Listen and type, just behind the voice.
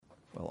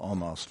Well,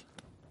 almost.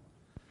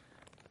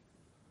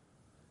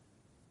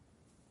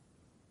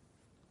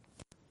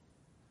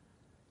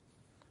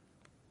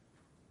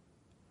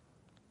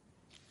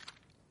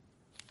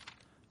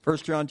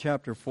 First John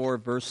chapter 4,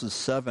 verses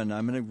 7.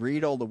 I'm going to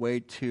read all the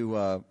way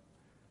to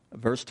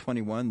verse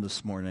 21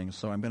 this morning.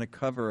 So I'm going to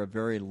cover a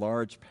very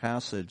large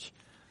passage,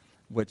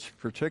 which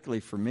particularly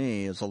for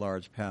me is a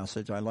large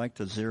passage. I like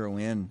to zero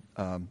in.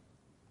 And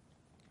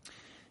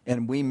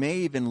we may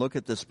even look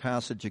at this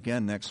passage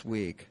again next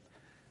week.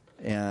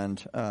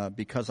 And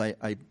because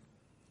I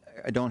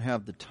don't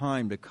have the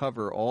time to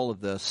cover all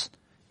of this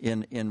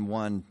in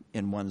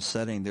one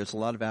setting. There's a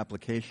lot of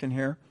application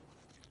here.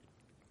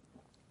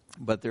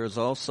 But there's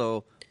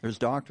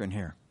doctrine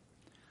here.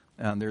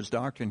 And there's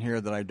doctrine here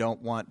that I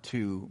don't want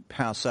to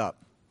pass up.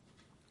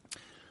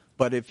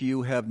 But if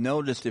you have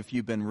noticed, if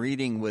you've been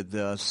reading with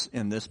us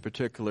in this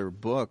particular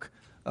book,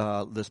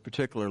 this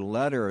particular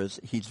letter,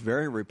 he's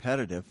very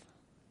repetitive,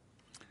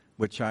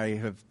 which I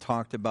have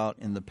talked about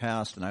in the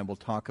past and I will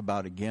talk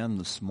about again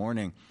this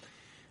morning.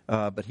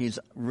 But he's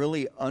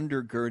really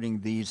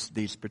undergirding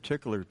these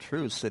particular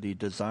truths that he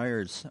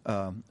desires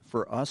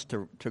for us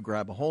to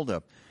grab a hold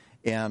of.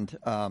 And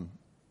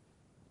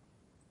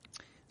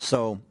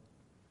so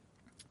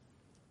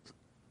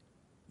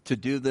to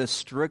do this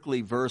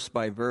strictly verse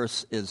by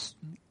verse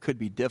could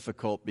be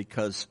difficult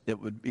because it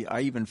would be.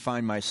 I even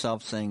find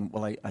myself saying,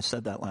 "Well, I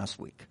said that last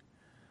week."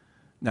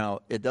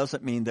 Now, it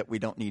doesn't mean that we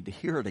don't need to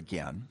hear it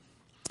again,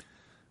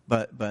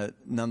 but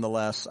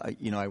nonetheless,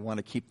 I want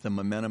to keep the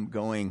momentum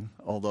going.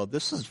 Although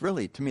this has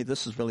really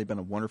been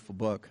a wonderful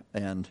book,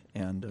 and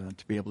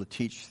to be able to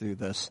teach through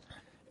this,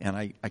 and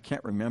I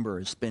can't remember.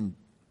 It's been.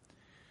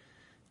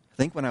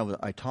 I think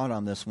I taught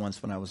on this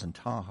once when I was in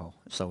Tahoe,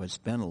 so it's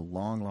been a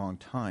long, long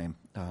time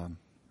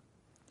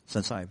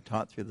since I've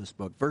taught through this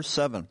book. Verse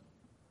 7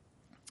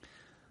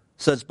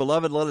 says,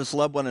 "Beloved, let us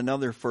love one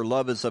another, for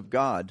love is of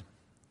God,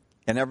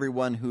 and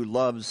everyone who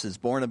loves is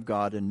born of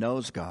God and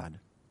knows God.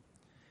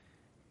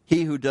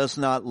 He who does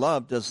not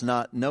love does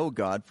not know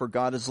God, for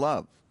God is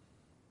love.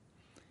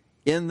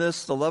 In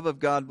this the love of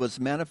God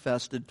was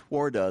manifested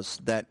toward us,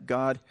 that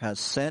God has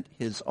sent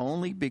his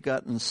only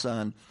begotten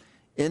Son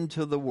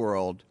into the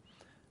world,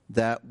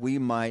 that we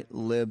might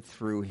live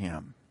through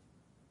him.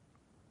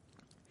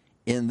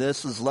 In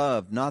this is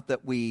love, not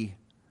that we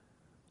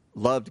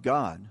loved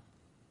God,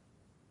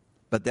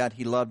 but that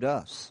he loved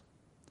us.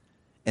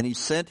 And he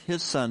sent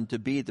his Son to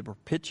be the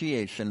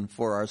propitiation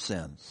for our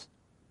sins.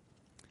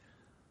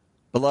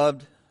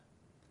 Beloved,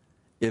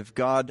 if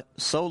God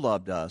so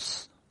loved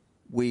us,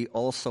 we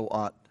also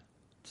ought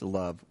to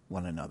love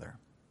one another.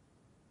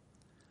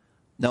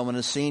 No one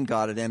has seen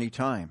God at any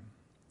time.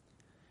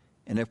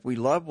 And if we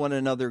love one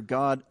another,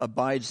 God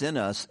abides in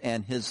us,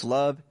 and his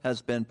love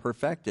has been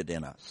perfected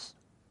in us.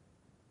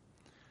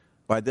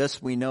 By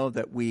this we know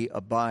that we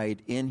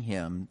abide in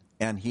him,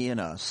 and he in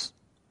us,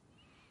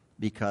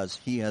 because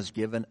he has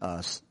given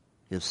us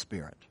his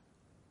Spirit.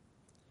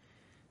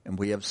 And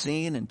we have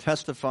seen and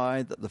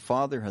testified that the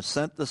Father has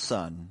sent the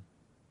Son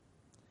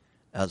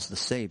as the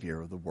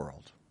Savior of the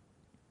world.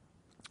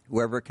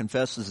 Whoever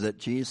confesses that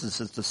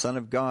Jesus is the Son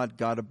of God,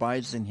 God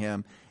abides in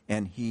him,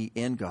 and he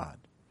in God.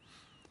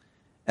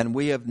 And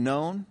we have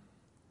known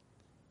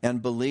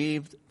and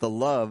believed the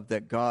love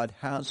that God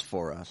has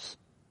for us.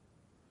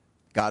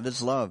 God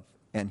is love,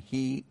 and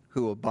he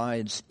who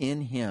abides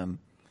in him,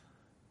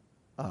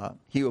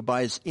 he who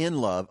abides in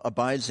love,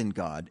 abides in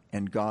God,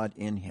 and God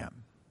in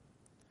him.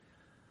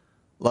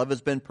 Love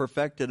has been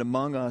perfected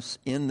among us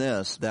in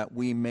this, that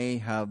we may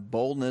have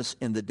boldness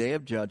in the day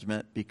of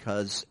judgment,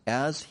 because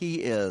as he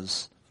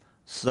is,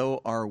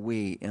 so are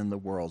we in the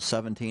world.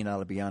 17 ought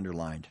to be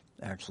underlined.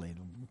 Actually,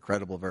 an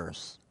incredible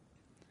verse.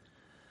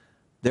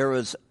 There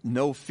is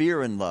no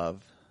fear in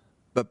love,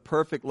 but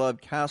perfect love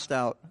casts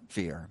out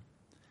fear,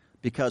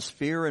 because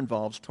fear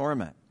involves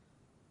torment.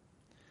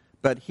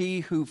 But he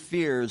who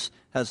fears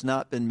has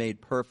not been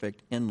made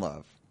perfect in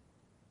love.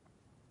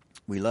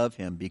 We love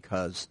him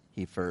because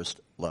he first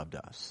loved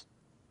us.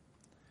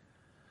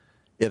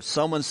 If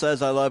someone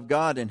says, "I love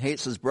God," and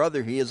hates his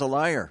brother, he is a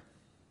liar.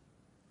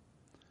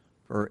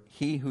 For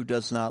he who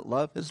does not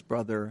love his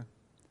brother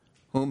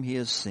whom he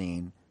has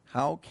seen,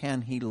 how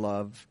can he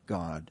love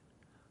God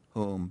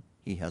whom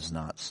he has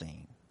not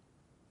seen?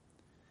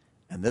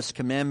 And this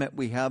commandment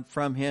we have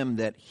from him,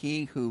 that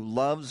he who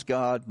loves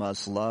God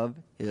must love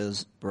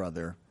his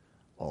brother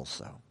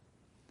also.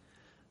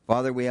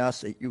 Father, we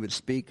ask that you would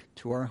speak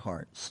to our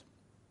hearts.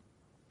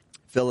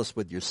 Fill us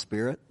with your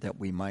Spirit, that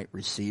we might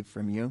receive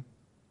from you.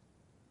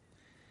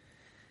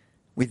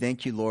 We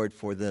thank you, Lord,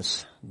 for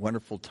this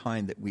wonderful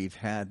time that we've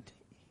had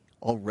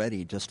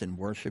already just in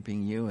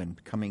worshiping you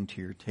and coming to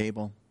your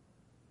table.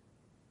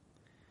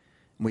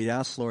 We'd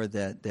ask, Lord,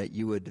 that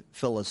you would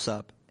fill us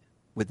up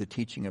with the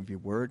teaching of your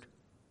word.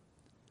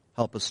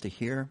 Help us to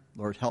hear.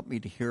 Lord, help me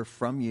to hear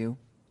from you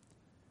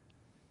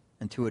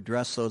and to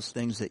address those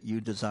things that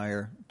you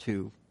desire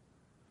to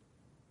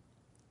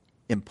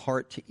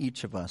impart to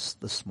each of us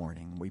this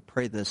morning. We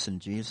pray this in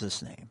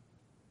Jesus' name.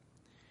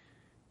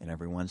 And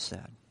everyone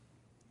said,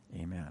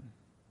 amen.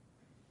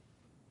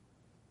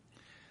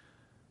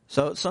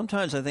 So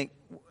sometimes I think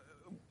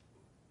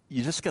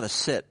you just got to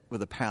sit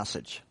with a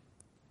passage,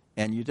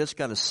 and you just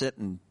got to sit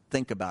and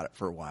think about it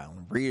for a while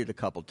and read it a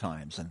couple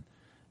times. And,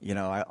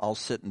 I'll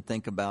sit and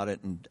think about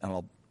it, and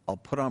I'll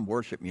put on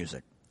worship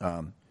music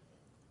and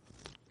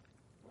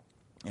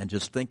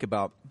just think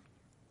about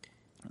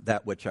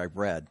that which I've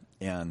read,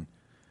 and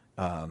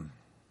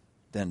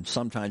then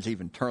sometimes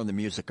even turn the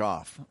music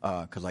off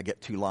because I get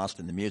too lost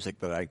in the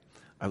music that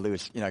I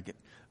lose, I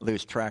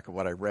lose track of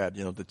what I read,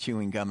 the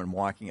chewing gum and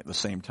walking at the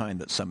same time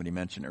that somebody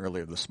mentioned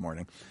earlier this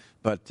morning.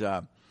 But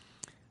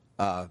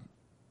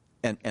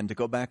and to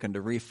go back and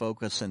to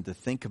refocus and to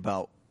think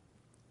about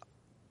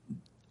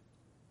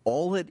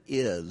all it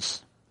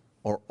is,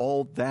 or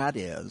all that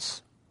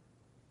is,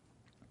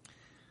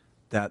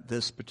 that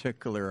this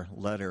particular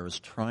letter is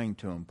trying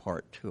to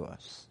impart to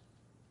us.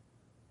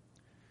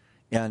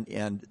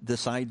 And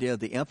this idea,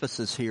 the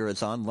emphasis here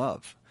is on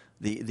love.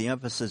 The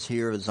emphasis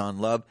here is on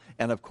love.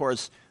 And of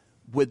course,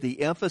 with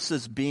the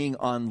emphasis being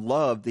on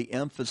love, the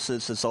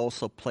emphasis is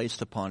also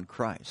placed upon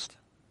Christ.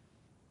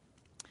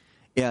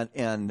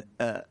 And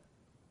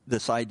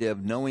this idea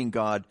of knowing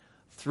God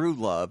through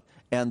love,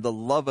 and the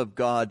love of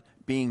God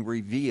being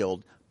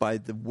revealed by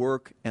the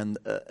work and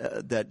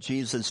that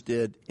Jesus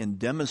did in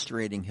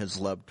demonstrating his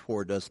love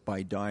toward us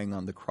by dying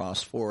on the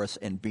cross for us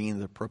and being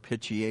the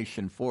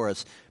propitiation for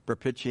us.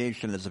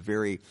 Propitiation is a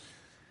very,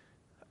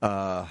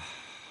 it's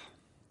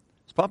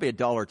probably a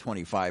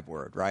 $1.25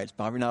 word, right? It's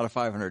probably not a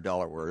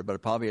 $500 word,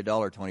 but probably a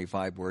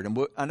 $1.25 word.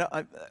 And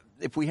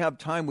if we have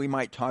time, we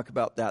might talk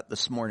about that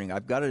this morning.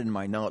 I've got it in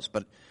my notes,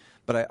 but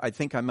I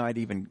think I might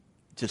even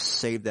just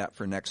save that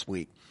for next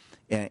week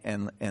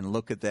and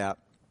look at that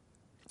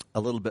a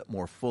little bit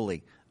more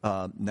fully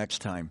next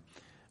time.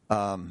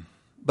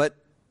 But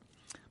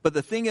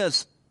the thing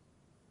is,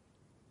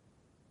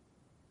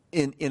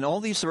 in all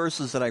these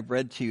verses that I've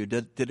read to you,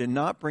 did it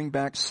not bring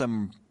back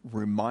some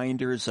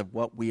reminders of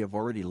what we have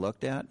already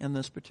looked at in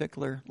this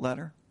particular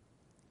letter?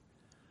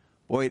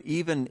 Boy,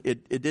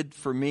 it did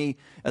for me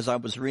as I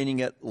was reading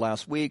it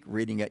last week,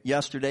 reading it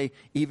yesterday,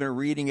 even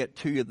reading it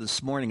to you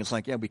this morning. It's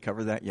like, yeah, we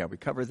covered that. Yeah, we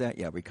covered that.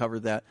 Yeah, we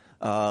covered that.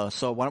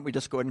 So why don't we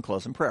just go ahead and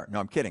close in prayer? No,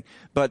 I'm kidding.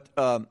 But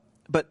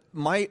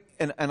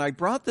I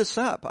brought this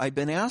up. I've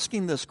been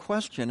asking this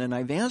question, and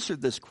I've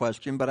answered this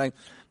question. But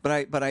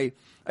I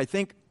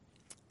think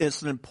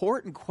it's an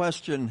important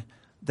question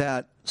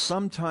that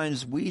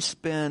sometimes we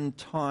spend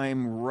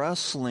time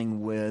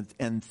wrestling with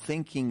and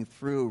thinking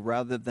through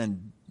rather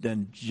than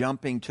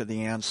jumping to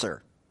the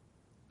answer.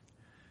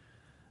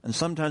 And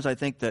sometimes I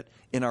think that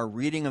in our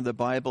reading of the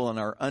Bible and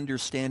our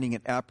understanding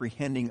and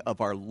apprehending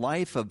of our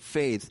life of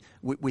faith,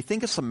 we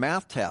think it's a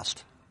math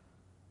test.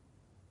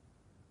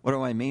 What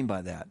do I mean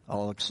by that?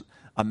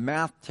 A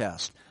math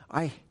test.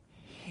 I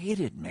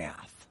hated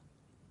math.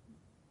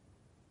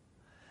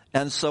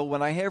 And so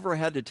when I ever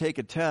had to take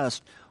a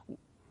test,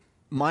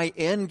 my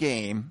end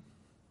game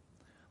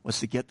was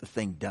to get the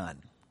thing done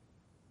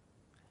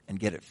and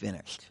get it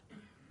finished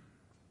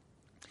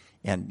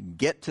and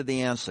get to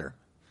the answer.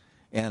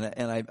 And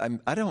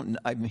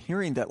I'm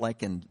hearing that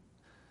like in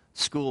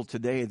school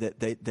today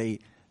that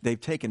they've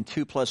taken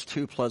 2 plus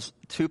 2 plus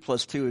 2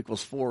 plus 2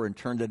 equals 4 and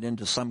turned it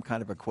into some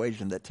kind of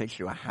equation that takes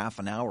you a half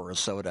an hour or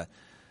so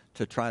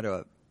to try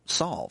to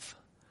solve,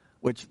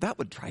 which that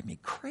would drive me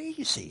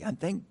crazy. And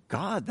thank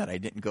God that I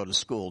didn't go to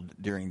school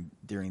during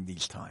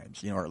these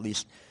times, or at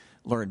least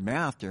learn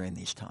math during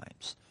these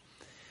times.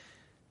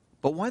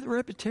 But why the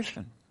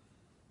repetition?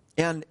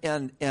 And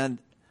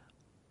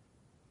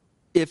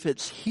if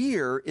it's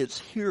here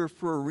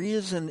for a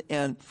reason,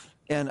 and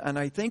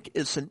I think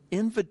it's an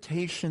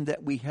invitation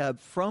that we have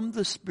from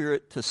the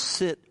Spirit to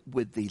sit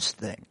with these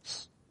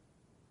things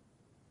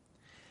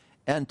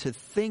and to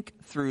think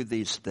through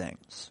these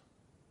things.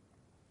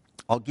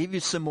 I'll give you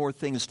some more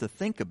things to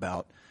think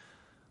about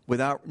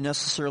without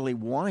necessarily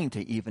wanting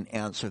to even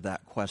answer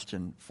that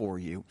question for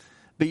you,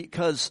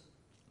 because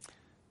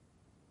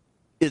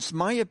it's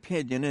my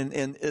opinion,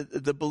 and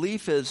the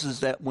belief is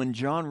that when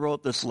John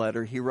wrote this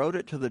letter, he wrote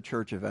it to the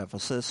church of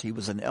Ephesus. He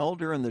was an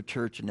elder in the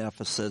church in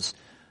Ephesus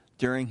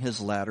during his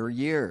latter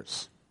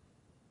years.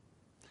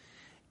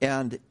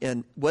 And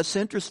what's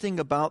interesting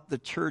about the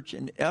church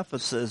in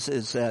Ephesus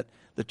is that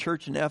the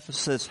church in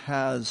Ephesus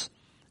has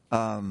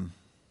 1,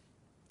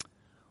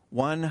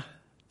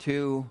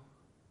 2,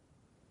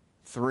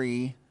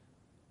 3,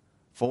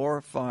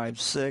 4, 5,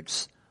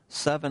 6,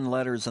 7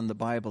 letters in the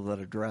Bible that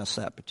address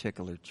that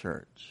particular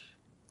church.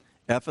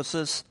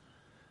 Ephesus,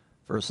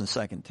 1st and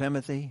 2nd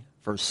Timothy,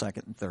 1st,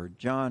 2nd, and 3rd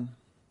John,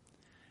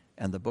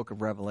 and the book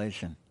of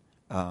Revelation.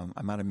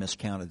 I might have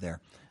miscounted there.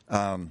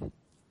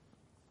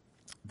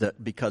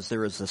 Because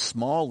there is a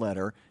small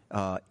letter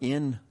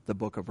in the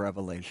book of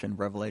Revelation,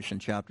 Revelation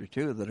chapter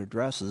 2, that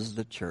addresses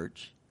the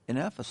church in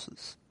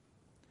Ephesus.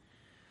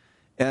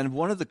 And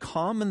one of the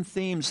common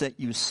themes that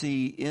you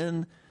see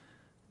in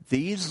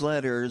these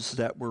letters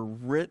that were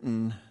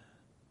written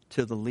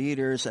to the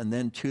leaders and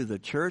then to the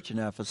church in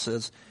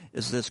Ephesus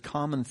is this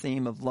common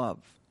theme of love.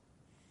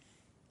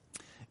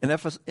 In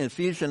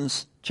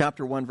Ephesians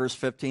chapter 1, verse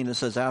 15, it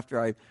says,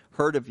 after I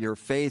heard of your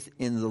faith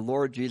in the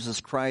Lord Jesus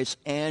Christ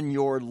and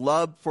your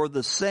love for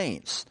the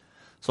saints.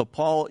 So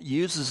Paul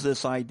uses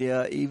this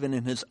idea even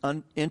in his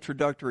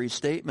introductory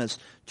statements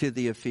to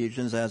the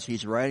Ephesians as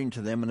he's writing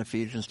to them in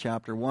Ephesians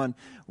chapter 1,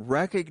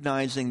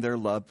 recognizing their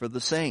love for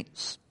the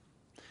saints.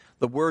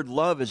 The word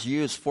love is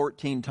used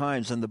 14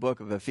 times in the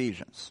book of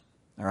Ephesians.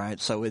 All right,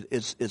 so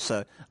it's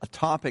a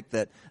topic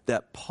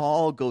that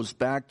Paul goes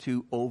back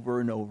to over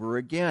and over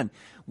again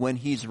when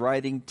he's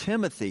writing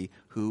Timothy,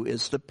 who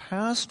is the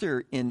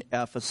pastor in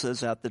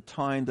Ephesus at the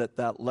time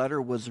that letter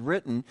was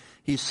written.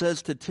 He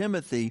says to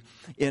Timothy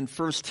in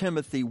 1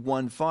 Timothy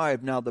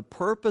 1:5, now the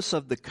purpose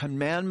of the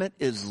commandment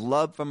is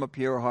love from a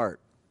pure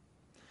heart,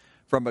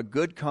 from a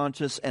good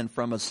conscience, and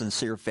from a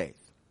sincere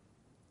faith.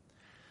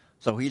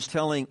 So he's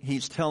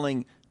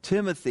telling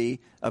Timothy,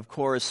 of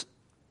course,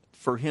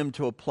 for him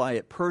to apply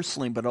it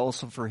personally, but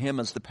also for him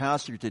as the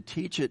pastor to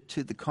teach it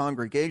to the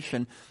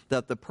congregation,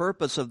 that the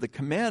purpose of the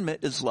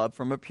commandment is love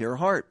from a pure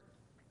heart.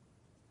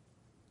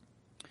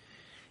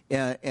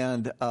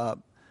 And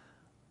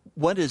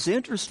what is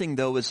interesting,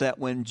 though, is that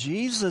when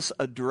Jesus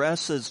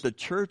addresses the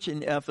church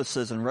in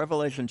Ephesus in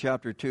Revelation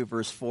chapter 2,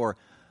 verse 4,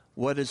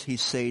 what does he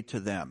say to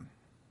them?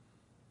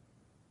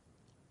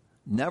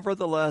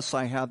 Nevertheless,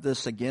 I have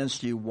this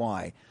against you.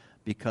 Why?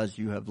 Because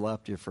you have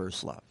left your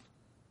first love.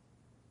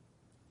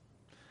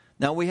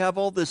 Now we have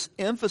all this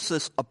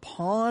emphasis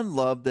upon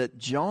love that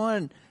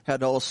John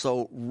had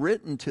also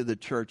written to the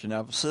church in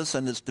Ephesus,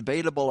 and it's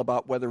debatable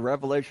about whether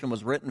Revelation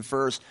was written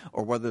first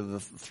or whether the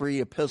three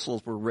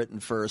epistles were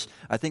written first.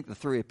 I think the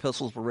three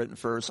epistles were written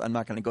first. I'm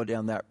not going to go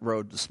down that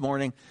road this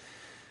morning.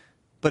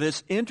 But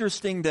it's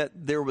interesting that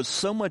there was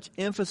so much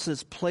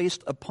emphasis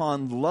placed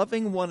upon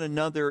loving one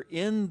another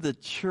in the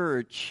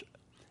church,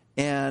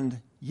 and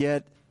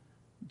yet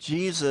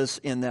Jesus,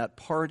 in that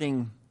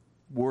parting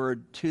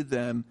word to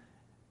them,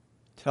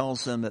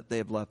 tells them that they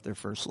have left their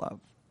first love.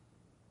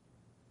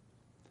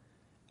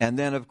 And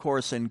then, of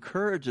course,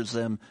 encourages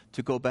them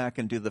to go back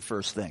and do the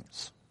first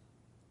things.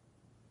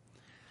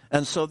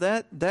 And so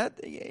that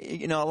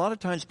a lot of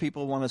times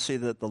people want to say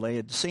that the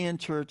Laodicean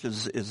church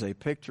is a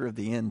picture of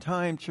the end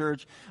time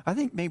church. I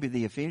think maybe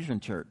the Ephesian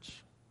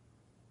church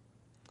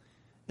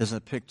is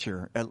a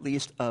picture, at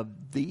least of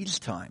these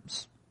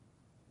times.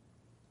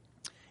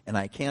 And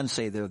I can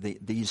say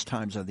these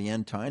times are the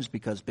end times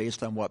because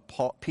based on what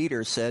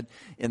Peter said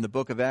in the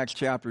book of Acts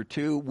chapter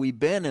 2, we've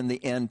been in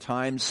the end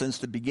times since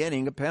the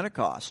beginning of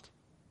Pentecost.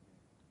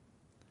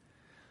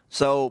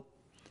 So,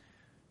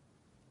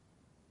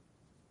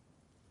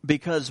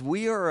 because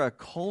we are a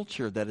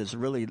culture that is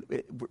we're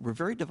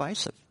very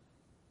divisive.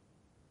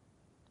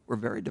 We're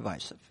very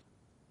divisive.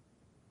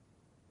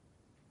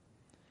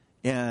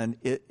 And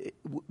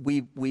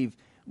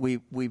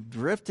we've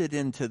drifted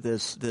into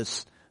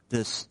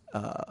this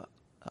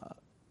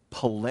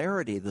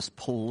polarity, this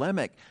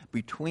polemic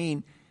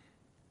between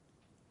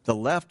the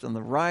left and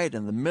the right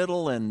and the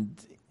middle and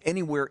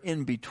anywhere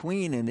in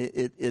between, and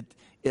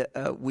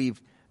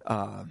we've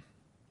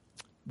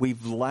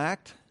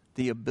lacked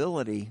the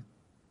ability.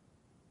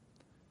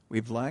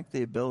 We've lacked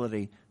the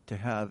ability to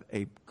have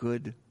a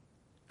good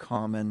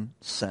common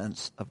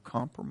sense of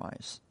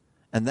compromise,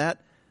 and that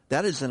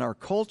is in our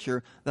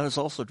culture. That has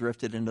also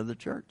drifted into the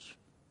church.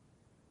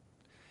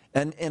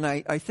 And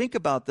I think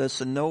about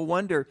this, and no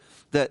wonder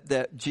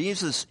that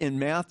Jesus in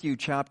Matthew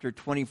chapter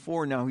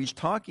 24, now he's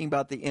talking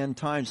about the end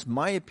times.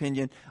 My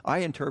opinion, I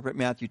interpret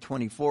Matthew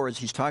 24 as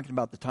he's talking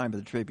about the time of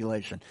the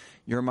tribulation.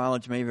 Your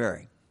mileage may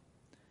vary.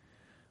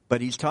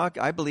 But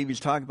I believe he's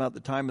talking about the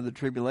time of the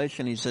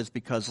tribulation. He says,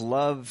 because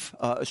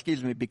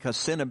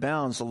sin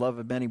abounds, the love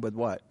of many would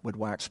what? Would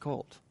wax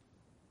cold.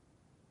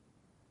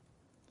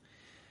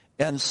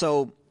 And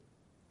so,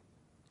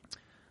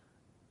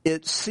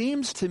 it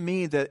seems to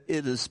me that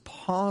it is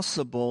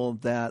possible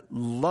that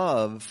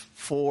love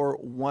for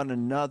one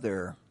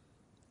another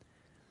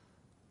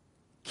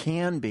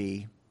can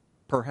be,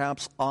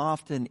 perhaps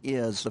often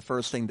is, the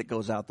first thing that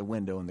goes out the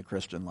window in the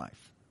Christian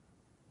life.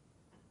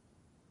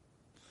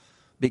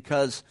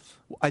 Because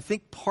I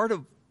think part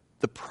of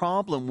the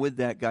problem with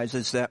that, guys,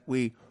 is that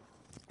we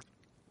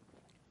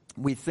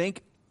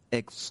think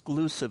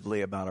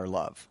exclusively about our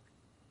love.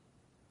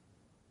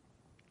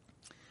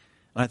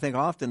 And I think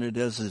often it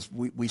is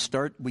we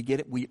start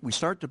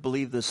to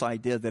believe this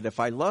idea that if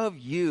I love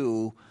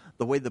you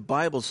the way the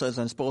Bible says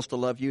I'm supposed to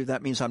love you,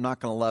 that means I'm not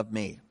going to love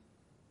me.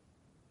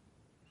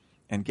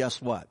 And guess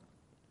what?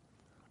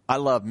 I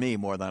love me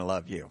more than I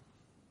love you.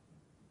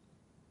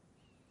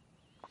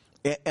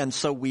 And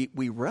so we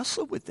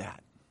wrestle with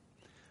that.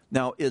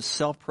 Now, is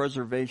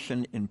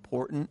self-preservation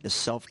important? Is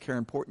self-care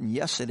important?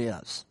 Yes, it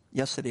is.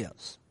 Yes, it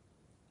is.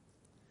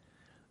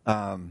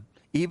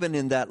 Even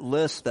in that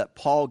list that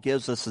Paul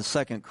gives us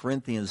in 2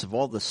 Corinthians of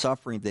all the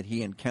suffering that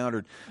he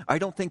encountered, I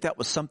don't think that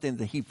was something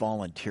that he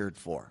volunteered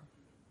for.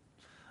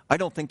 I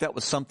don't think that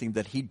was something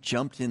that he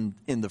jumped in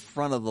the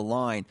front of the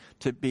line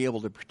to be able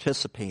to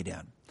participate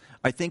in.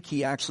 I think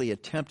he actually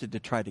attempted to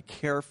try to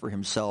care for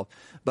himself,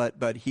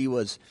 but he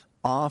was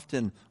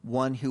often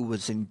one who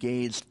was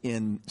engaged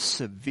in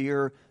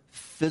severe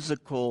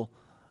physical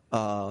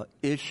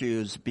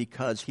issues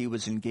because he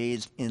was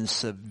engaged in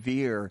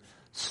severe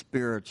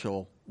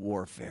spiritual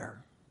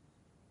warfare.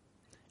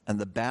 And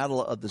the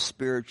battle of the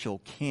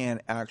spiritual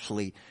can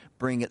actually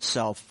bring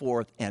itself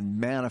forth and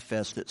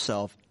manifest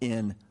itself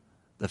in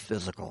the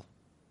physical.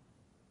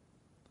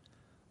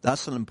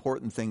 That's an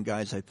important thing,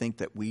 guys, I think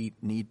that we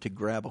need to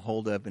grab a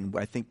hold of, and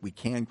I think we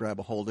can grab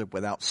a hold of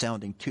without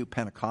sounding too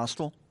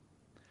Pentecostal,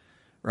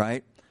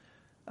 right?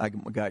 I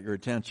got your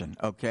attention.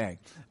 Okay.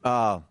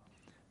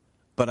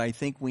 But I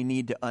think we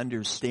need to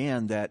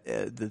understand that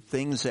the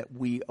things that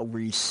we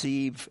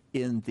receive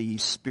in the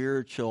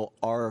spiritual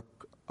are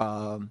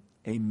a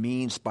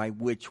means by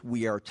which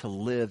we are to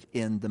live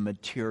in the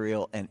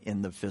material and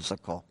in the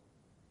physical.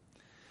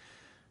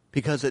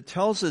 Because it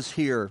tells us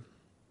here,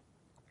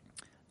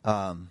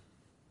 in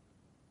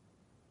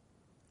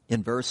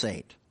verse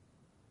 8,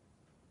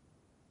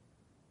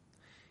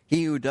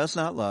 he who does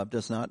not love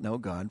does not know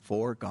God,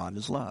 for God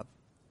is love.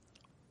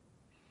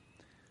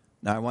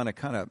 Now I want to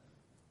kind of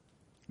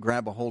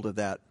grab a hold of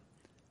that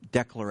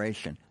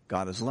declaration.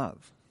 God is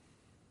love.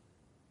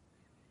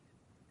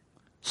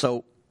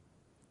 So,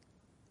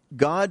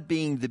 God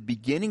being the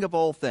beginning of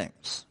all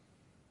things,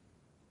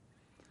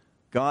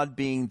 God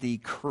being the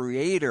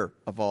creator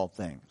of all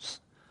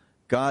things,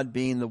 God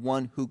being the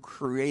one who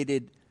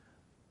created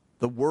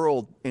the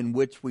world in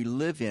which we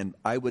live in,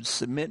 I would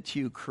submit to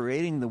you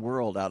creating the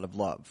world out of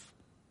love.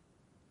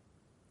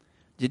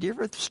 Did you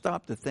ever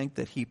stop to think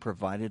that he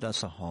provided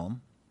us a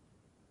home?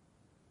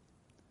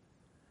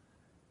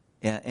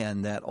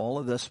 And that all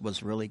of this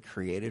was really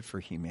created for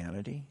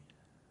humanity?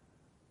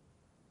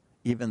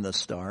 Even the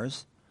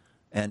stars?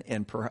 And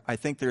I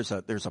think there's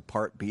a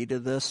part B to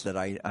this that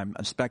I'm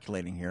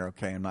speculating here,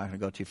 okay? I'm not going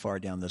to go too far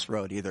down this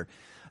road either.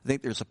 I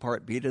think there's a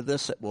part B to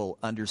this that we'll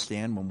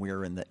understand when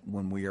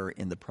we are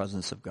in the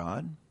presence of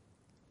God.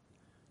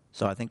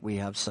 So I think we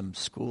have some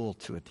school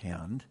to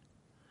attend.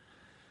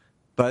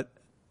 But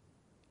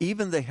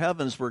even the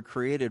heavens were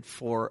created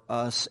for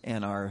us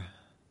and our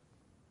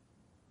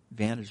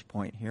vantage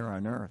point here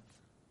on earth.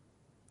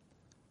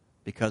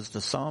 Because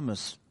the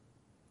psalmist,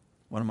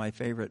 one of my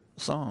favorite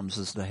psalms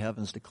is the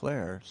heavens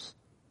declares,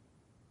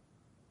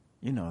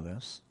 you know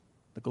this,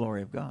 the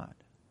glory of God.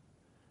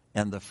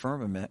 And the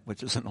firmament,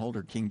 which is an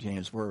older King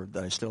James word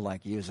that I still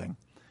like using,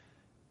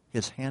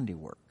 his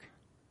handiwork.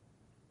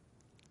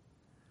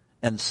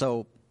 And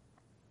so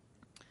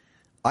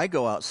I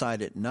go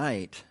outside at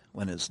night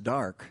when it's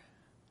dark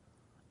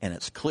and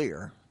it's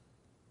clear,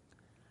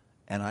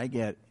 and I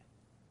get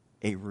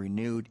a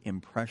renewed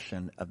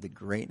impression of the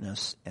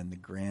greatness and the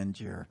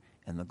grandeur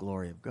and the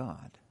glory of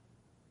God.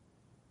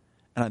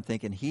 And I'm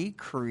thinking, he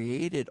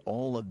created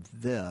all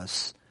of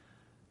this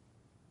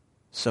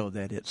so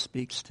that it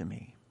speaks to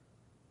me.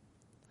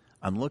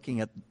 I'm looking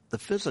at the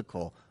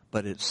physical,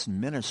 but it's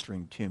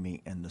ministering to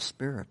me in the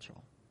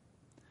spiritual.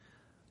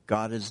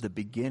 God is the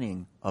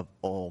beginning of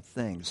all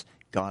things.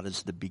 God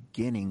is the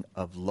beginning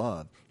of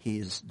love. He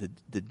is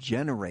the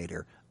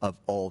generator of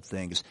all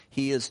things.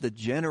 He is the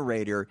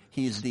generator.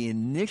 He's the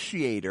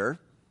initiator.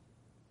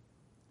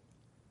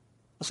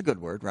 That's a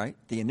good word, right?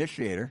 The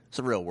initiator. It's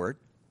a real word.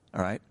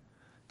 All right.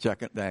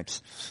 Check it.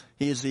 Thanks.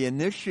 He is the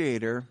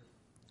initiator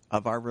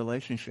of our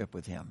relationship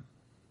with him.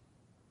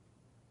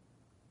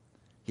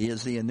 He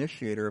is the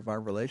initiator of our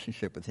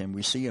relationship with him.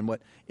 We see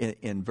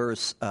in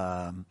verse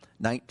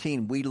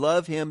 19, we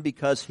love him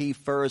because he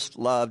first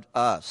loved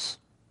us.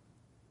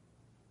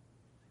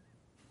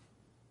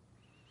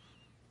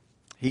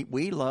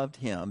 We loved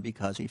him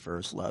because he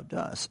first loved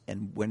us.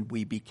 And when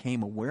we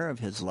became aware of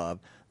his love,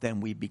 then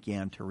we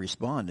began to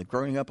respond. And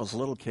growing up as a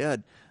little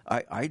kid,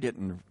 I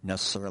didn't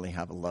necessarily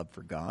have a love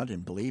for God.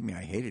 And believe me,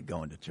 I hated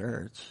going to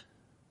church.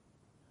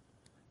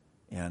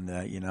 And,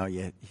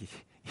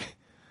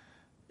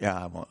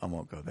 yeah, I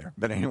won't go there.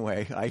 But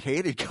anyway, I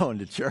hated going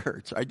to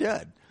church. I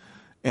did.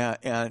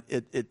 And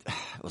it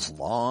was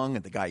long,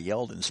 and the guy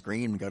yelled and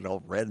screamed and got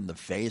all red in the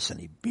face, and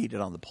he beat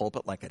it on the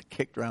pulpit like a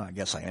kick drum. I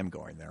guess I am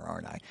going there,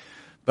 aren't I?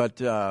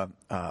 But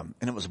and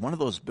it was one of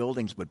those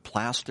buildings with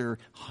plaster,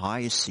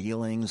 high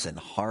ceilings, and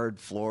hard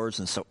floors,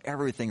 and so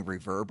everything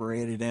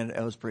reverberated in it.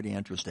 It was pretty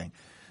interesting.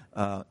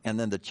 And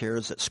then the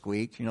chairs that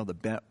squeaked, the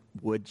bent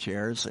wood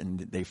chairs, and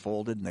they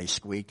folded and they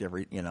squeaked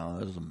every, it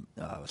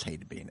was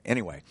hated being.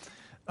 Anyway,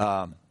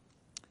 have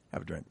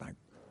a drink, Mike.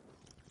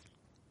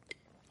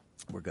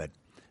 We're good.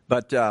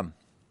 But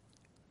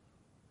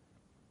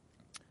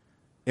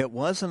it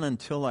wasn't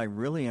until I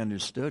really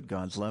understood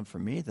God's love for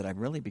me that I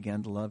really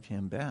began to love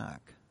him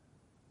back.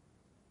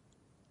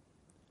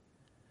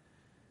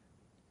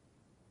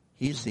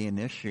 He's the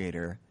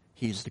initiator.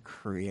 He's the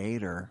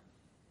creator.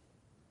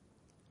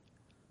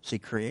 See,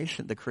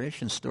 the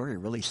creation story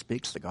really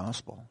speaks the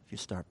gospel if you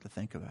start to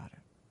think about it.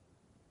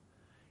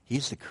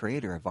 He's the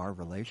creator of our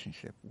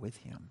relationship with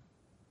him.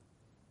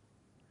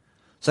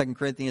 2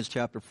 Corinthians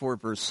chapter 4,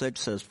 verse 6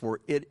 says,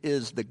 for it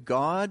is the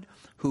God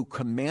who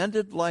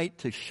commanded light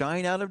to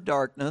shine out of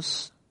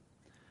darkness.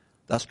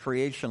 That's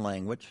creation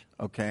language,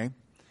 okay?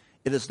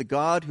 It is the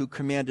God who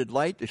commanded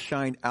light to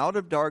shine out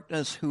of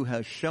darkness, who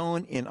has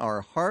shone in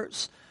our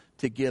hearts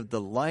to give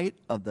the light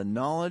of the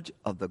knowledge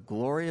of the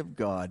glory of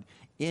God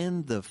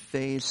in the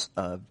face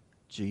of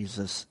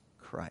Jesus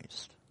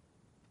Christ.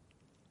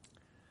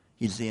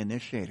 He's the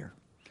initiator.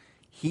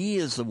 He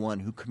is the one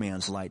who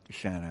commands light to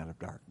shine out of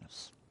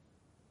darkness.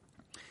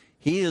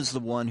 He is the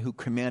one who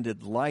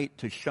commanded light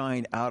to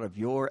shine out of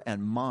your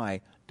and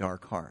my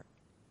dark heart.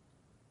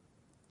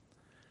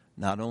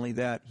 Not only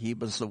that, he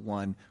was the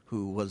one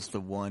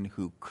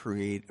who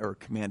created or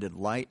commanded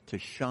light to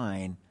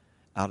shine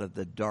out of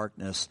the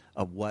darkness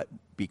of what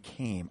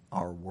became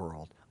our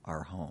world,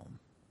 our home.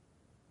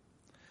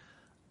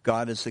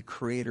 God is the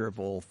creator of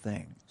all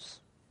things.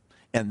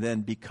 And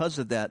then because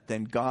of that,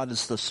 then God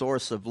is the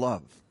source of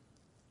love.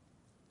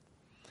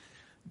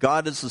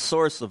 God is the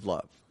source of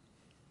love.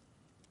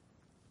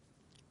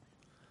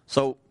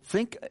 So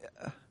think,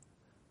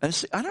 and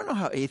see, I don't know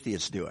how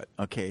atheists do it,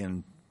 okay,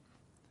 and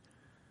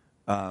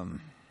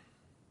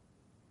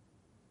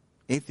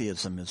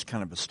atheism is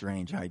kind of a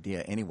strange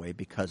idea anyway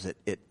because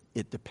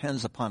it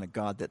depends upon a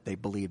God that they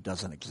believe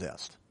doesn't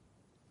exist.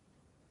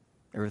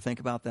 Ever think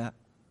about that?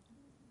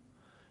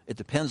 It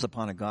depends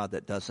upon a God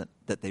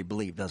that they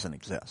believe doesn't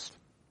exist.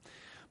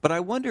 But I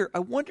wonder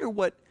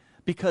what,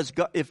 because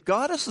God, if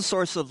God is the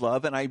source of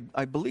love, and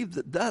I believe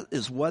that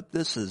is what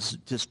this is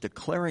just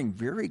declaring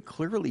very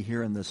clearly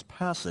here in this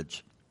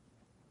passage,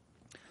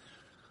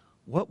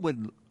 what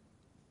would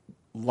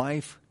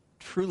life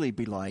truly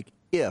be like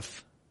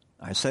if,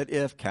 I said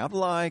if,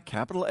 capital I,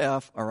 capital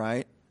F, all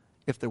right,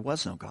 if there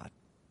was no God?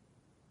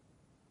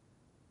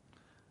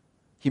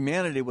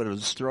 Humanity would have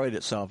destroyed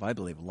itself, I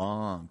believe, a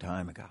long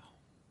time ago.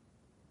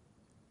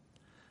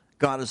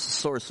 God is the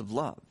source of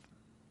love.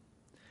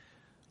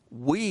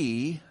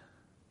 We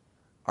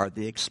are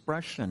the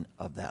expression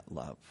of that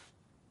love.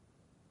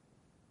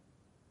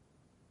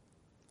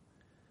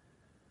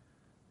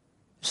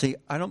 See,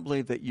 I don't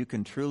believe that you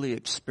can truly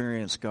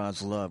experience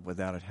God's love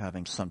without it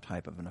having some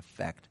type of an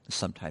effect,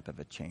 some type of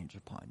a change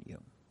upon you.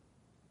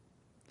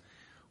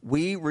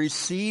 We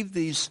receive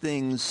these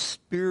things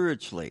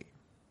spiritually.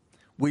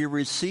 We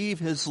receive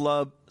his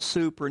love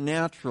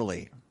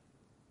supernaturally.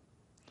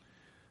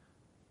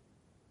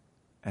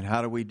 And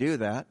how do we do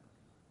that?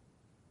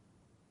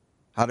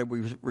 How do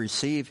we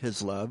receive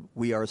his love?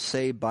 We are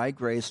saved by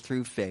grace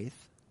through faith.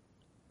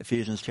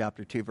 Ephesians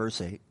chapter 2,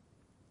 verse 8.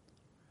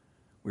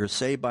 We are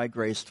saved by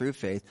grace through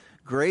faith.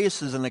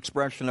 Grace is an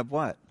expression of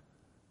what?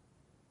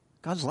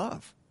 God's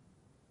love.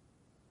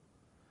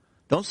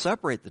 Don't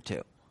separate the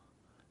two.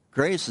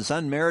 Grace is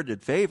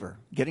unmerited favor,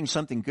 getting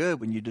something good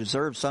when you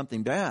deserve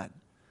something bad.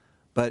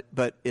 But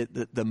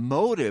the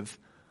motive,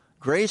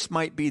 grace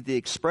might be the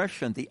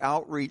expression, the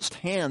outreached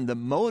hand. The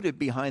motive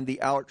behind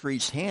the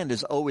outreached hand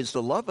is always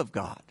the love of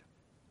God.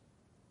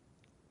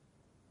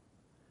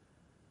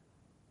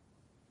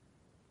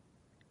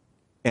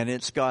 And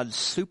it's God's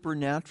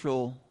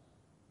supernatural,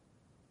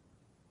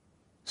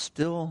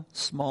 still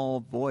small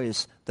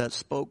voice that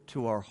spoke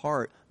to our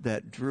heart,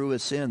 that drew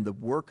us in, the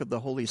work of the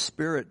Holy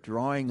Spirit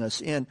drawing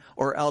us in,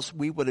 or else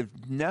we would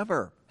have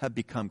never have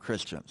become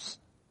Christians.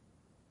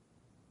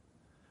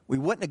 We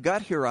wouldn't have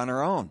got here on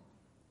our own.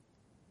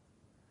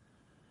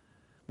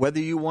 Whether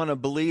you want to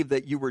believe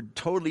that you were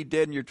totally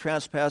dead in your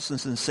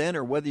trespasses and sin,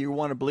 or whether you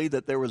want to believe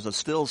that there was a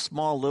still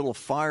small little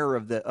fire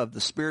of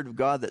the Spirit of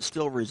God that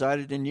still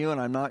resided in you,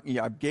 and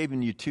I've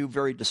given you two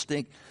very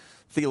distinct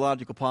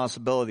theological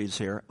possibilities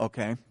here,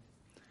 okay,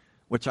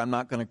 which I'm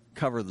not going to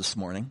cover this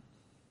morning.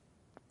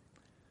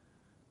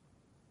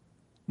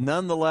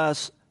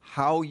 Nonetheless,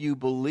 how you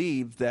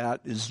believe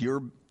that is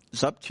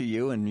up to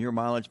you, and your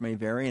mileage may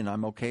vary, and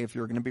I'm okay if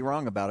you're going to be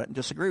wrong about it and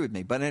disagree with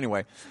me. But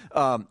anyway,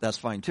 that's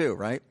fine too,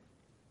 right?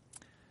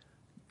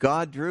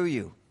 God drew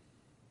you.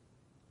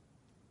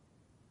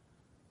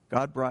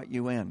 God brought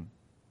you in.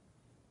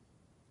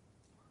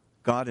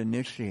 God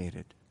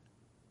initiated.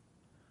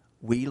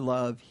 We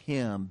love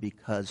him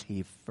because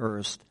he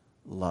first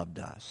loved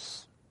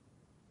us.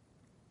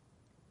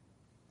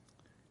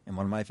 And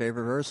one of my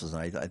favorite verses,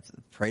 and I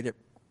prayed it,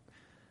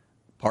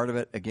 part of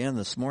it again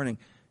this morning,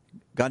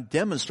 God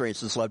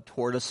demonstrates his love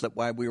toward us that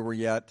while we were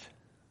yet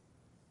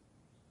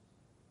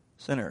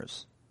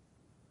sinners.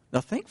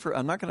 Now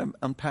I'm not going to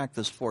unpack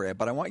this for you,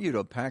 but I want you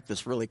to unpack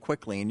this really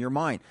quickly in your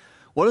mind.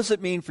 What does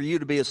it mean for you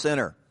to be a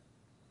sinner?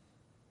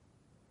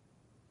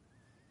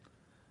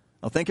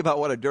 Now think about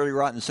what a dirty,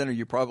 rotten sinner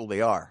you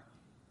probably are.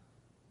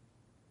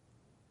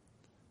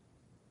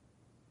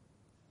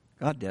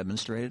 God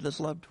demonstrated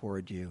his love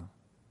toward you,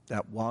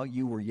 that while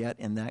you were yet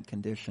in that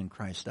condition,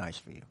 Christ dies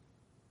for you.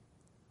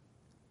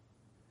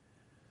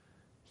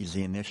 He's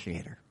the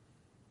initiator.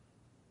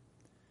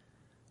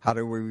 How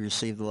do we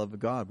receive the love of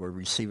God? We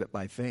receive it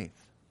by faith.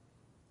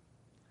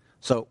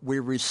 So we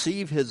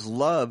receive his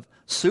love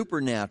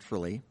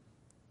supernaturally,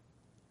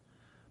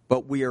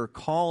 but we are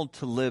called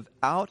to live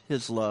out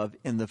his love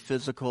in the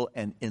physical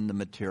and in the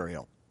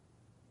material.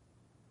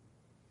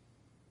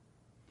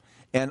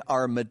 And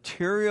our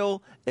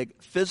material,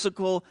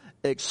 physical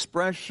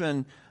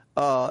expression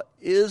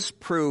is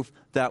proof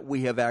that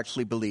we have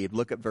actually believed.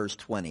 Look at verse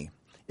 20.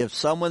 If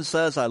someone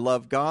says, I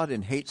love God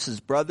and hates his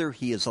brother,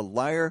 he is a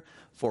liar,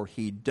 for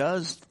he who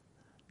does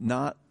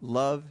not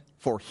love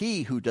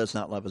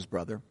his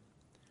brother,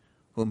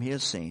 whom he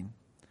has seen,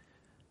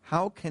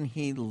 how can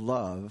he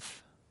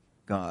love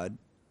God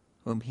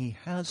whom he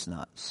has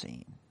not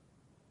seen?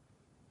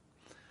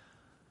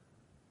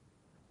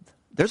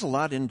 There's a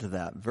lot into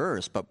that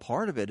verse, but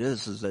part of it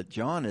is that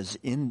John is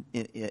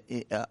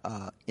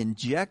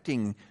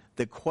injecting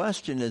the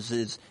question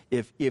is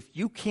if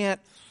you can't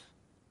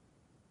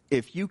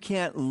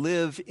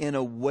live in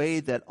a way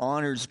that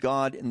honors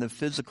God in the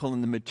physical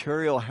and the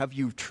material, have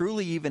you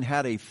truly even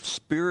had a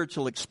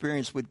spiritual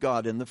experience with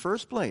God in the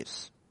first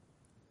place?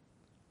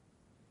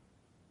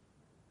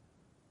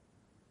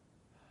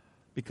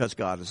 Because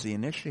God is the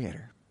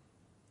initiator.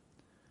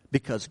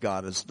 Because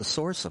God is the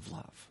source of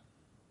love.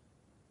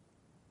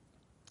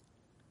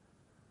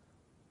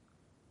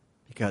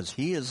 Because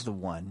he is the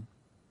one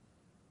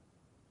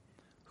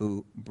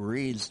who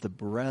breathes the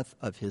breath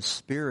of his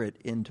Spirit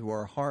into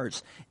our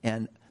hearts.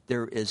 And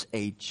there is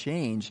a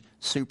change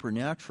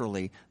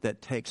supernaturally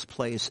that takes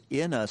place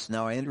in us.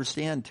 Now, I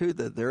understand, too,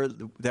 that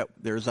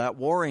there's that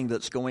warring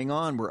that's going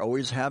on. We're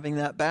always having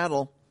that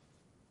battle.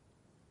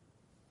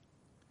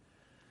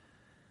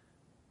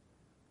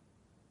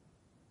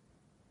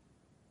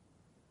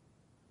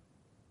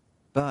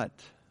 But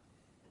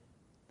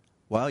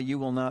while you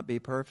will not be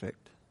perfect,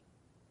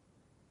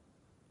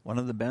 one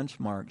of the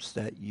benchmarks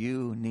that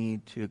you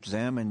need to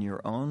examine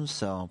your own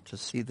self to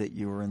see that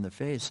you are in the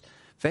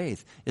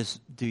faith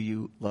is, do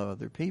you love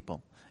other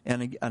people?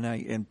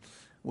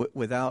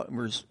 Without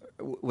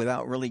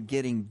really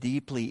getting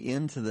deeply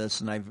into this,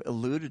 and I've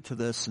alluded to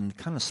this and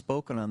kind of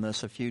spoken on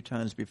this a few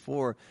times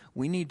before,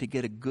 we need to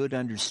get a good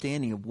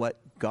understanding of what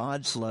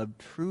God's love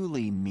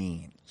truly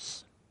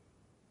means.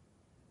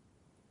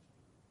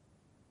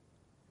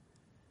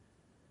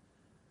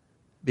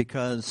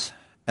 Because,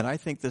 and I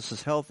think this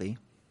is healthy,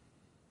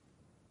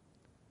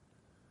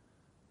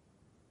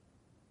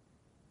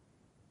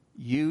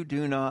 you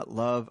do not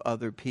love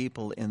other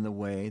people in the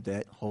way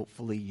that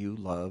hopefully you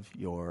love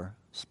your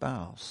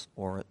spouse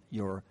or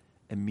your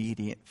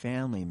immediate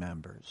family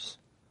members.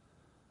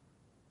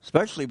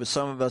 Especially with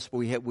some of us,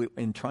 we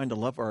in trying to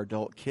love our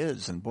adult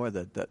kids, and boy,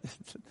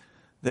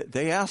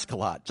 they ask a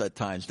lot at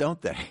times,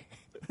 don't they?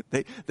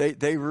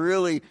 they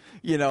really,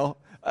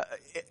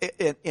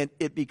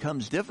 it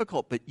becomes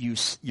difficult, but you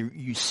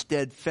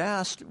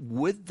steadfast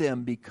with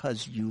them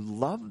because you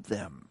love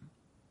them.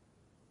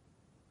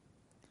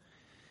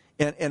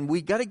 And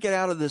we got to get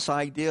out of this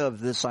idea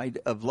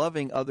of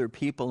loving other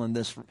people in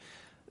this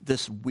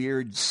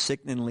weird,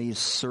 sickeningly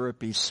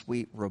syrupy,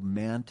 sweet,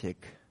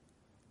 romantic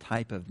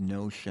type of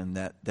notion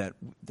that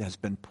has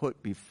been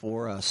put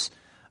before us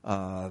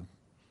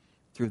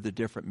through the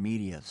different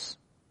medias.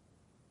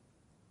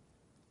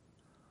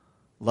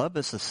 Love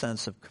is a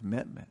sense of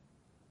commitment.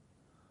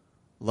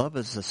 Love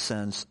is a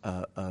sense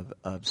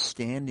of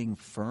standing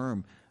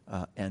firm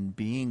and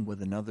being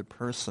with another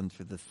person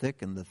through the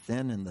thick and the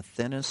thin and the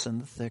thinnest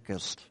and the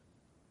thickest.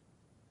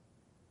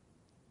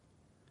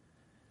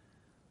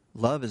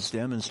 Love is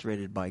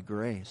demonstrated by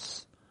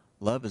grace.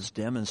 Love is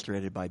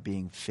demonstrated by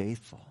being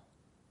faithful.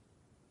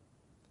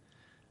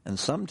 And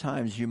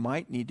sometimes you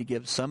might need to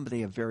give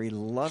somebody a very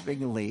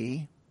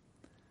lovingly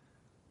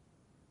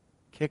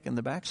kick in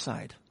the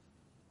backside.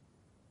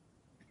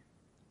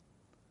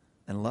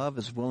 And love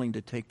is willing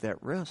to take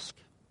that risk.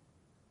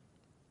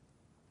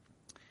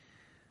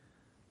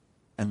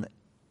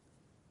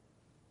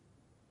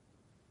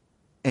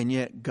 And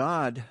yet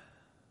God's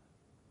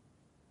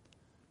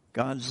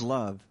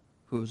love,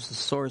 who is the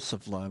source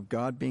of love,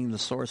 God being the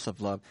source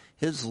of love,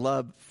 his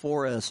love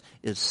for us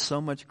is so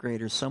much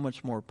greater, so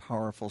much more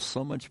powerful,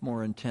 so much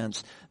more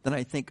intense than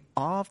I think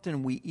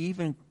often we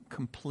even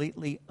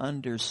completely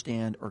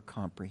understand or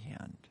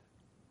comprehend.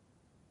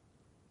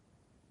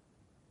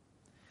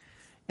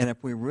 And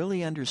if we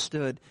really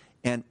understood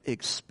and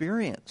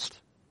experienced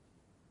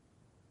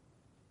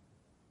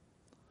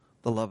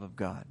the love of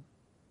God,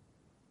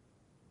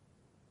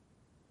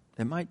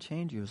 it might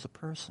change you as a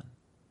person.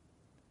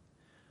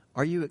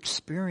 Are you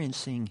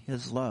experiencing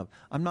his love?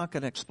 I'm not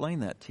going to explain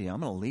that to you. I'm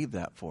going to leave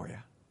that for you.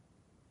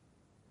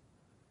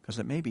 Because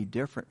it may be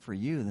different for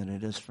you than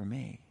it is for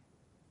me.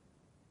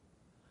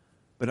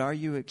 But are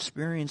you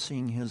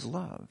experiencing his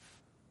love?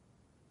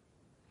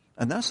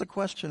 And that's the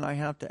question I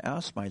have to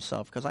ask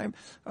myself, because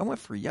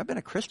I've been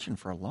a Christian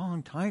for a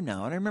long time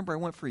now, and I remember I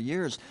went for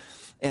years,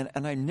 and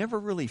I never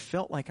really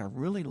felt like I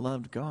really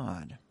loved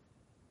God.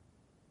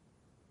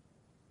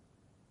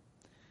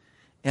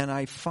 And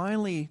I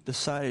finally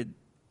decided,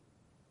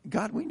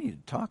 God, we need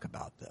to talk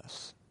about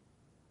this.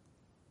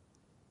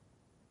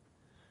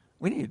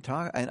 We need to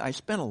talk, and I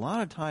spent a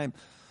lot of time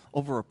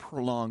over a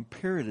prolonged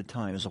period of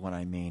time is what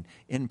I mean,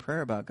 in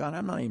prayer about, God,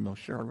 I'm not even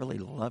sure I really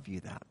love you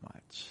that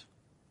much.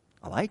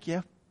 I like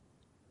you.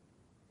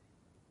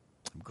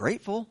 I'm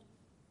grateful.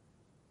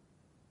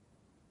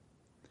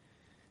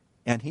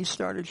 And he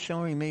started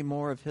showing me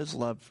more of his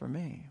love for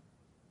me.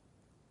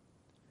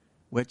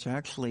 which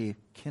actually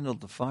kindled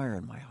the fire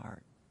in my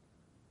heart.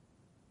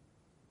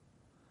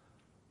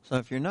 So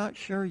if you're not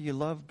sure you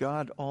love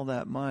God all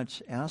that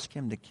much, ask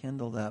him to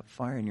kindle that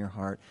fire in your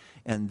heart,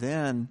 and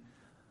then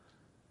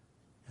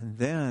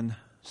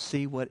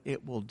see what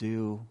it will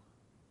do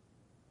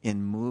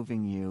in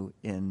moving you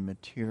in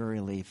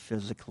materially,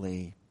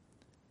 physically,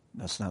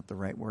 that's not the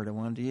right word I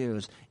wanted to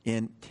use,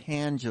 in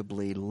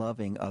tangibly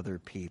loving other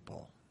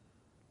people.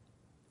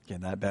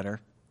 Getting that better?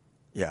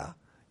 Yeah,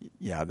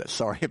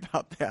 sorry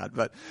about that.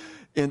 But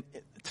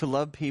to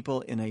love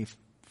people in a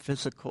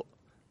physical,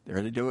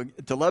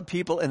 to love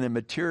people in a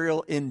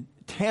material,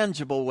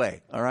 intangible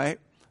way, all right?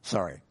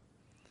 Sorry.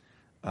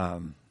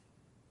 And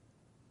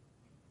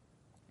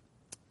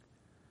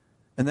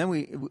then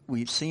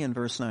we see in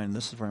verse 9,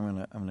 this is where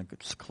I'm going to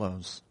just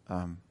close.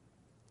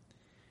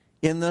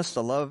 In this,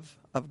 the love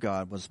of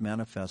God was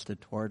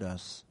manifested toward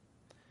us,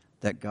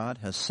 that God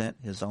has sent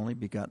his only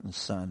begotten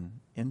Son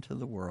into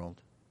the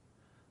world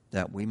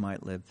that we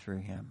might live through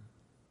him.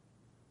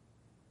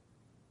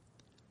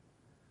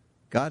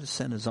 God has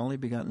sent his only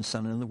begotten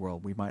Son into the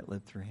world, we might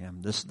live through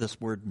him. This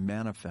word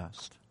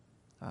manifest.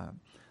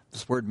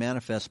 This word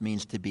manifest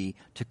means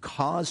to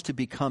cause to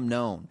become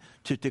known,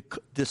 to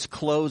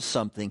disclose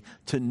something,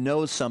 to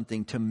know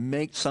something, to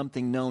make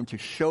something known, to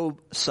show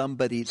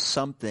somebody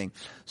something.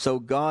 So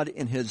God,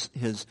 in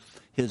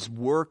his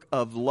work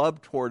of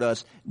love toward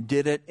us,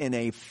 did it in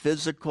a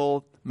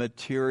physical,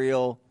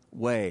 material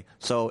way.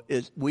 So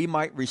we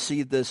might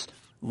receive this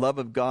love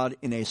of God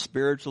in a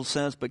spiritual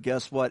sense, but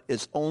guess what?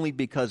 It's only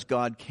because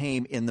God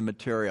came in the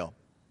material.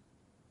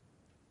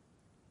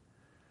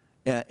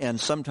 And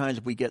sometimes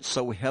we get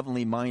so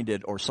heavenly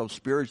minded or so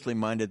spiritually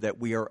minded that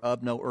we are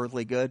of no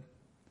earthly good.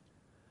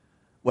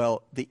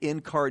 Well, the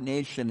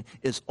incarnation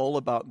is all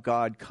about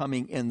God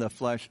coming in the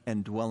flesh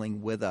and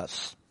dwelling with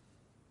us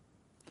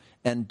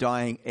and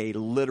dying a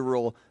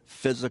literal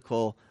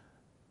physical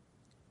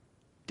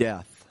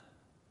death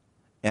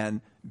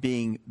and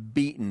being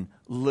beaten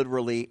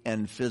literally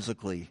and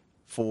physically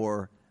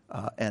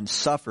and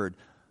suffered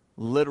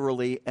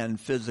literally and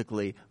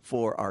physically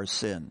for our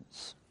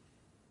sins.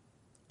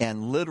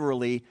 And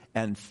literally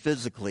and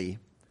physically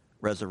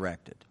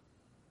resurrected.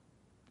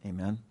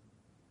 Amen?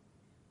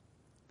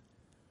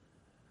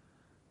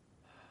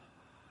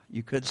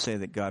 You could say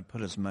that God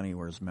put his money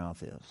where his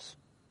mouth is.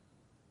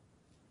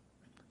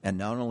 And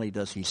not only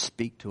does he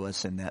speak to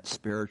us in that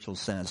spiritual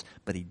sense,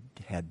 but he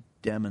had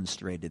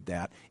demonstrated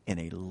that in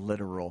a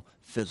literal,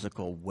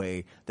 physical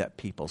way that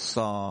people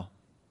saw,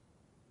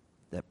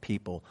 that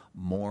people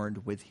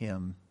mourned with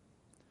him,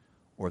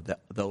 or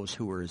that those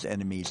who were his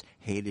enemies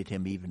hated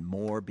him even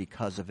more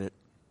because of it.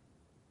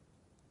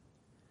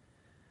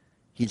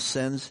 He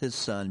sends his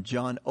Son.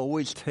 John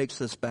always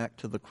takes us back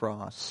to the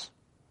cross.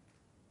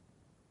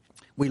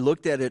 We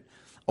looked at it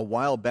a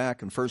while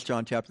back in 1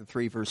 John chapter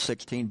 3, verse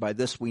 16. By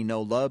this we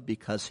know love,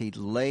 because he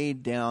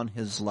laid down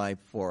his life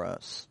for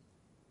us.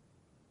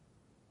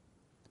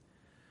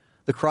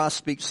 The cross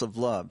speaks of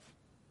love.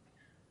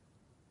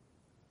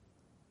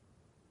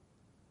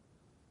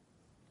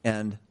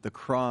 And the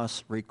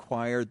cross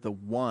required the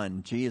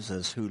one,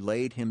 Jesus, who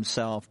laid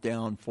himself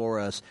down for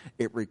us.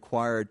 It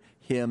required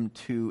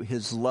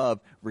his love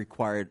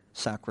required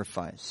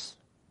sacrifice.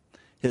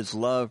 His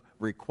love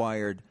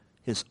required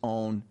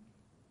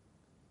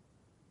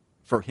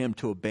for him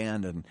to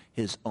abandon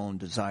his own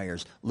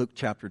desires. Luke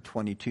chapter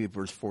 22,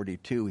 verse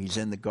 42, he's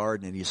in the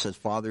garden and he says,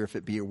 Father, if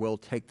it be your will,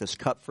 take this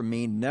cup from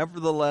me.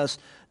 Nevertheless,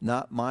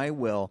 not my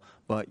will,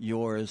 but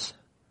yours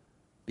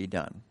be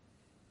done.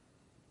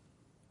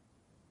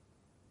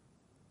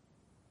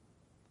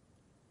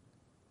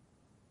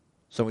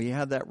 So he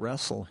had that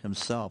wrestle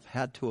himself,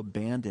 had to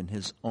abandon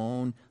his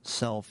own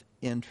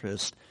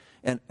self-interest.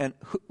 And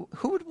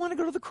who would want to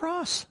go to the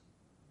cross?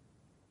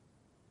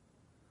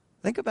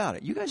 Think about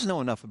it. You guys know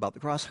enough about the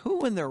cross.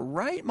 Who in their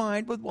right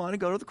mind would want to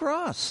go to the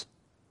cross?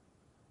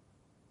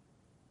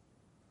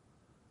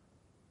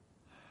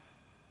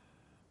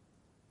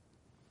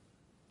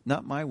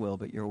 Not my will,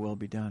 but your will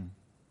be done.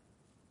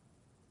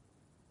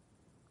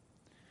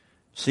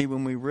 See,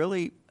 when we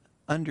really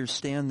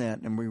understand that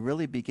and we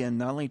really begin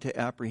not only to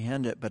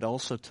apprehend it, but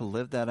also to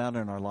live that out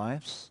in our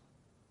lives,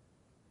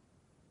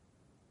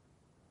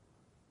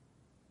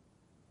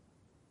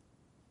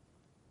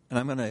 and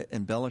I'm going to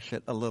embellish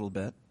it a little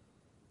bit.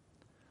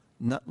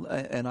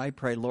 And I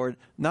pray, Lord,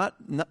 not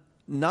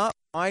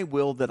my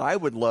will that I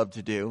would love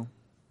to do,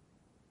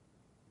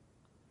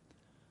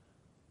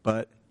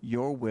 but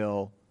your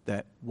will,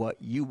 that what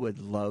you would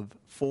love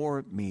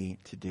for me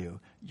to do,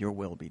 your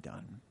will be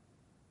done.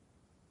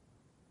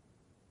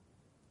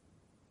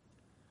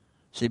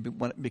 See,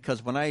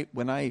 because when I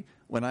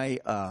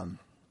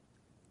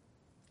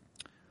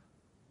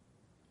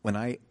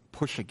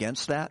push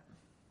against that,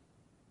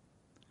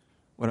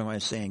 what am I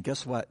saying?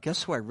 Guess what?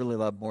 Guess who I really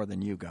love more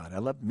than you, God? I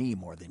love me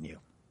more than you.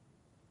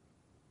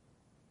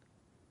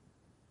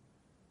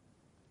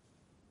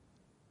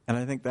 And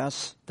I think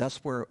that's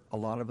where a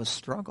lot of us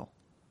struggle.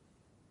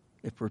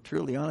 If we're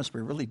truly honest,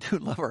 we really do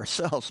love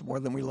ourselves more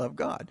than we love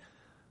God.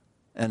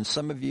 And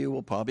some of you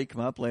will probably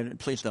come up later.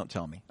 Please don't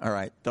tell me. All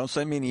right. Don't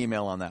send me an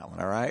email on that one.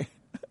 All right.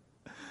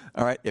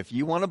 All right. If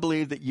you want to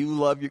believe that you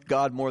love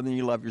God more than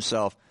you love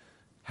yourself,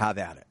 have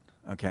at it.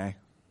 Okay.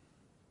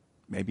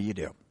 Maybe you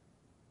do.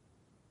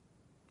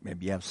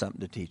 Maybe you have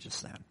something to teach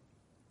us then.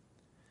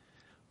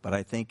 But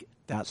I think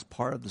that's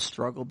part of the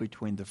struggle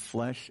between the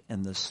flesh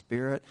and the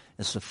spirit,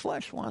 is the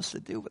flesh wants to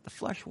do what the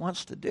flesh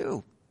wants to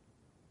do.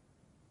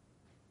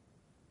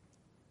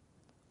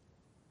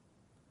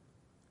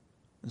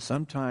 And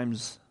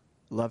sometimes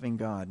loving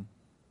God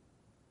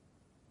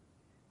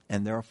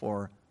and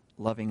therefore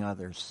loving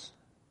others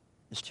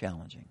is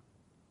challenging.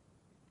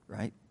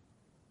 Right?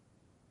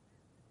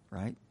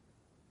 Right?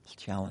 It's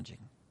challenging.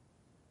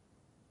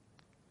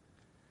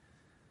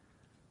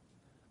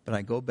 But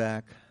I go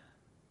back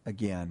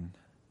again,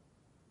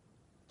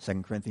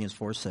 2 Corinthians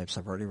 4:6,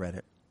 I've already read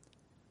it.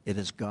 It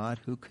is God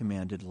who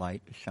commanded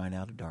light to shine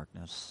out of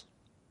darkness,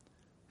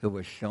 who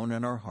has shown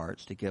in our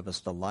hearts to give us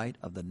the light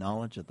of the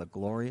knowledge of the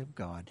glory of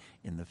God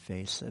in the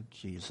face of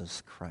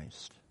Jesus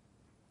Christ.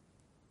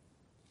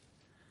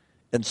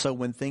 And so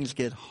when things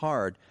get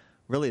hard,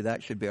 really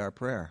that should be our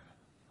prayer.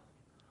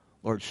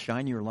 Lord,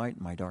 shine your light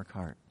in my dark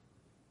heart.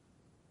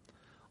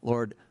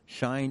 Lord,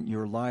 shine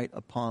your light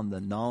upon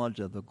the knowledge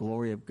of the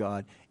glory of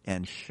God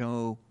and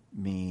show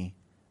me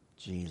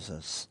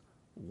Jesus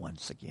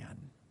once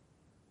again.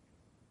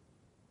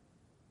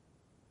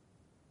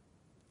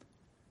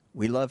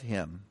 We love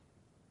him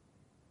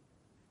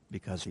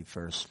because he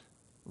first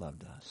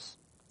loved us.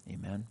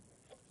 Amen.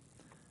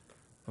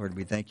 Lord,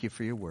 we thank you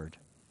for your word.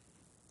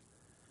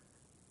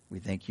 We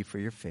thank you for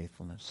your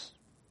faithfulness.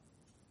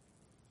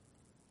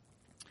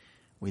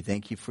 We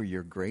thank you for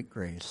your great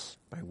grace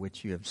by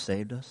which you have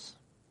saved us.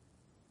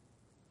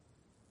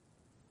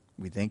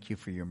 We thank you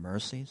for your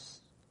mercies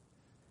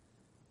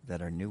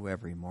that are new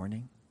every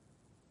morning.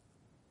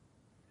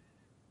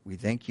 We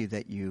thank you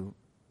that you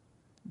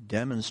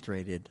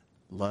demonstrated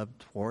love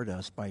toward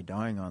us by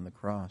dying on the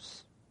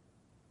cross.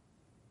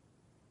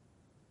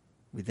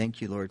 We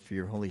thank you, Lord, for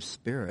your Holy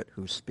Spirit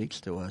who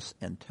speaks to us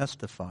and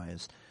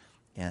testifies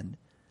and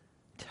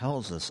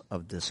tells us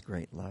of this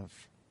great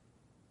love.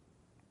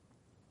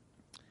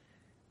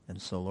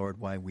 And so, Lord,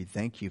 while we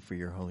thank you for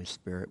your Holy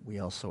Spirit, we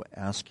also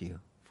ask you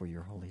for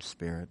your Holy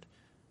Spirit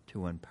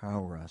to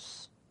empower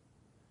us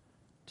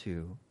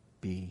to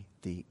be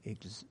the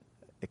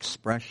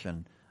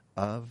expression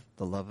of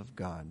the love of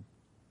God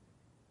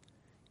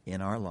in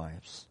our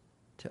lives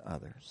to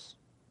others.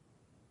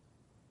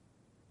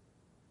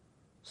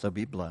 So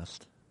be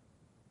blessed.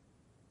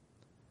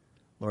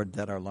 Lord,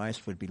 that our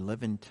lives would be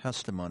living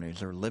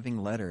testimonies or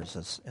living letters,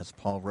 as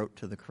Paul wrote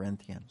to the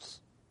Corinthians,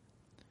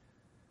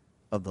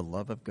 of the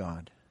love of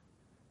God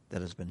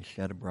that has been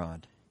shed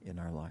abroad in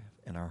our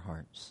life, in our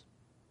hearts.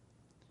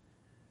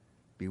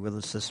 Be with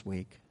us this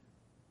week.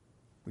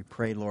 We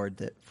pray, Lord,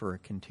 that for a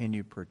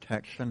continued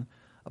protection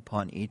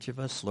upon each of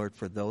us. Lord,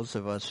 for those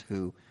of us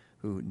who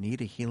need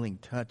a healing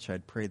touch,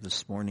 I'd pray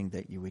this morning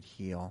that you would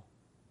heal,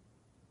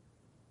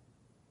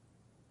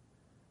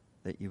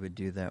 that you would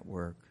do that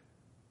work.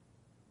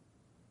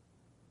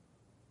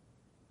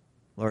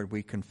 Lord,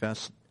 we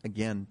confess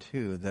again,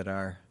 too, that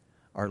our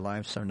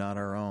lives are not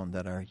our own,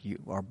 that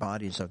our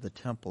bodies are the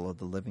temple of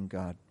the living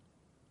God.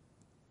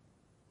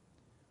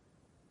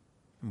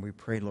 And we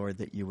pray, Lord,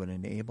 that you would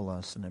enable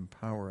us and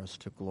empower us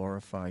to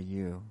glorify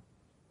you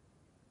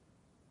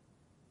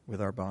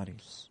with our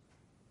bodies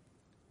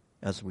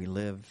as we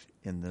live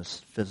in this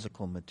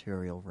physical,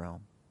 material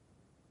realm.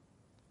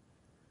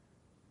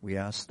 We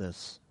ask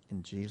this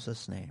in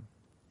Jesus' name.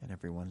 And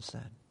everyone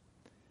said,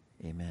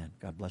 amen.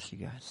 God bless you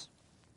guys.